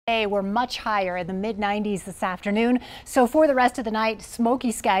We're much higher in the mid-90s this afternoon. So for the rest of the night,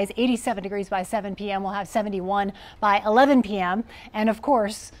 smoky skies, 87 degrees by 7 p.m. We'll have 71 by 11 p.m. And of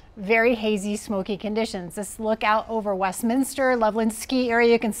course, very hazy, smoky conditions. This look out over Westminster, Loveland ski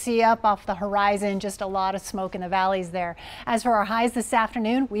area, you can see up off the horizon, just a lot of smoke in the valleys there. As for our highs this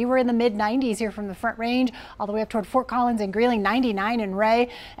afternoon, we were in the mid-90s here from the Front Range, all the way up toward Fort Collins and Greeley, 99 in Ray,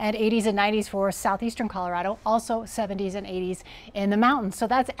 and 80s and 90s for southeastern Colorado, also 70s and 80s in the mountains. So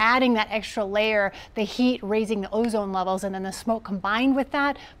that's adding that extra layer, the heat raising the ozone levels, and then the smoke combined with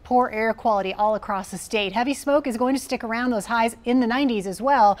that, poor air quality all across the state. Heavy smoke is going to stick around, those highs in the 90s as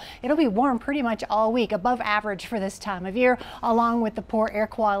well. It'll be warm pretty much all week, above average for this time of year, along with the poor air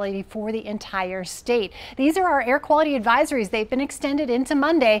quality for the entire state. These are our air quality advisories. They've been extended into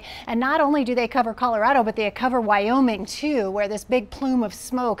Monday, and not only do they cover Colorado, but they cover Wyoming too, where this big plume of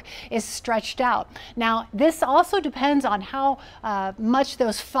smoke is stretched out. Now, this also depends on how much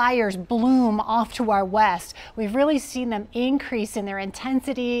those fires bloom off to our west. We've really seen them increase in their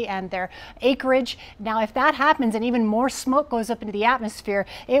intensity and their acreage. Now, if that happens and even more smoke goes up into the atmosphere,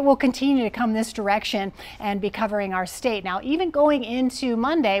 it will continue to come this direction and be covering our state. Now, even going into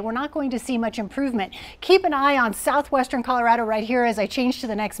Monday, we're not going to see much improvement. Keep an eye on southwestern Colorado right here as I change to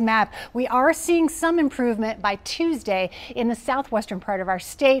the next map. We are seeing some improvement by Tuesday in the southwestern part of our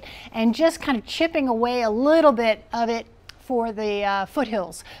state, and just kind of chipping away a little bit of it for the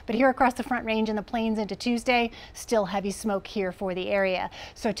foothills. But here across the Front Range and the plains into Tuesday, still heavy smoke here for the area.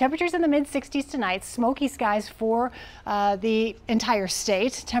 So temperatures in the mid-60s tonight, smoky skies for the entire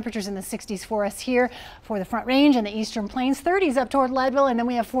state. Temperatures in the 60s for us here for the Front Range and the eastern plains, 30s up toward Leadville, and then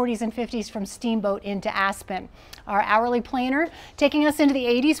we have 40s and 50s from Steamboat into Aspen. Our hourly planer taking us into the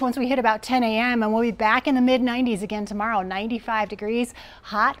 80s once we hit about 10 a.m. and we'll be back in the mid-90s again tomorrow, 95 degrees,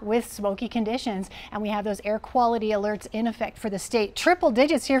 hot with smoky conditions. And we have those air quality alerts in effect for the state. Triple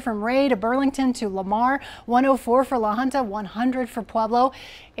digits here from Ray to Burlington to Lamar, 104 for La Junta, 100 for Pueblo.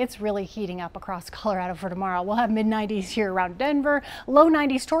 It's really heating up across Colorado for tomorrow. We'll have mid-90s here around Denver, low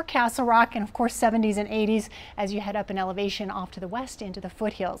 90s toward Castle Rock, and of course 70s and 80s as you head up in elevation off to the west into the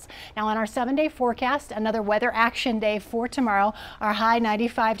foothills. Now on our 7-day forecast, another weather action day for tomorrow. Our high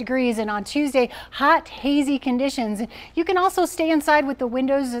 95 degrees, and on Tuesday, hot, hazy conditions. You can also stay inside with the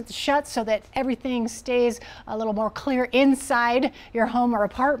windows shut so that everything stays a little more clear inside your home or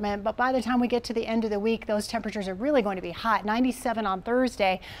apartment. But by the time we get to the end of the week, those temperatures are really going to be hot. 97 on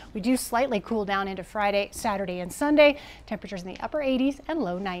Thursday. We do slightly cool down into Friday, Saturday, and Sunday. Temperatures in the upper 80s and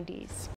low 90s.